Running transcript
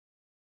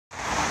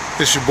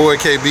It's your boy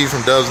KB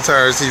from Dubs and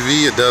Tires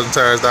TV at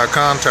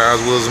dubsandtires.com.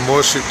 Tires, wheels, and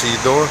more shipped to your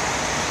door.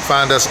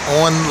 Find us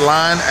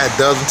online at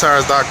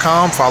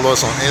dubsandtires.com. Follow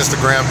us on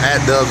Instagram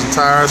at Dubs and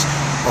Tires,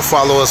 or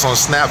follow us on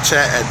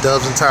Snapchat at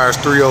Dubs and Tires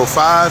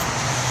 305.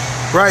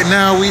 Right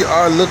now we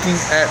are looking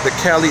at the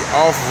Cali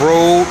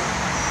Off-Road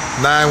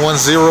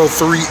 9103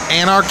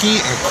 Anarchy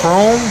in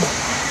chrome.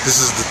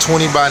 This is the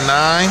 20x9.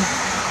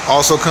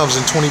 Also comes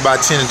in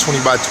 20x10 and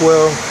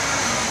 20x12.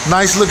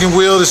 Nice looking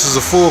wheel. This is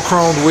a full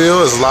chromed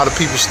wheel. There's a lot of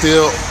people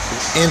still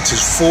into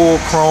full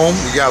chrome.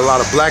 We got a lot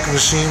of black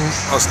machine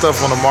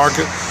stuff on the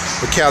market,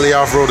 but Cali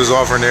Off-Road is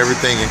offering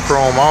everything in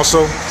chrome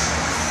also. You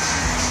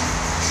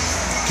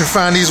can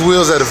find these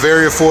wheels at a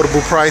very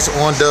affordable price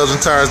on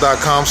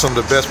dubsandtires.com. Some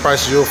of the best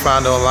prices you'll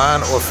find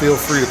online, or feel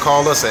free to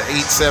call us at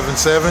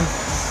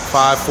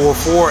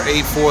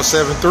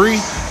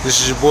 877-544-8473. This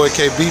is your boy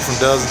KB from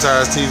Dubs and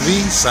Tires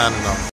TV, signing off.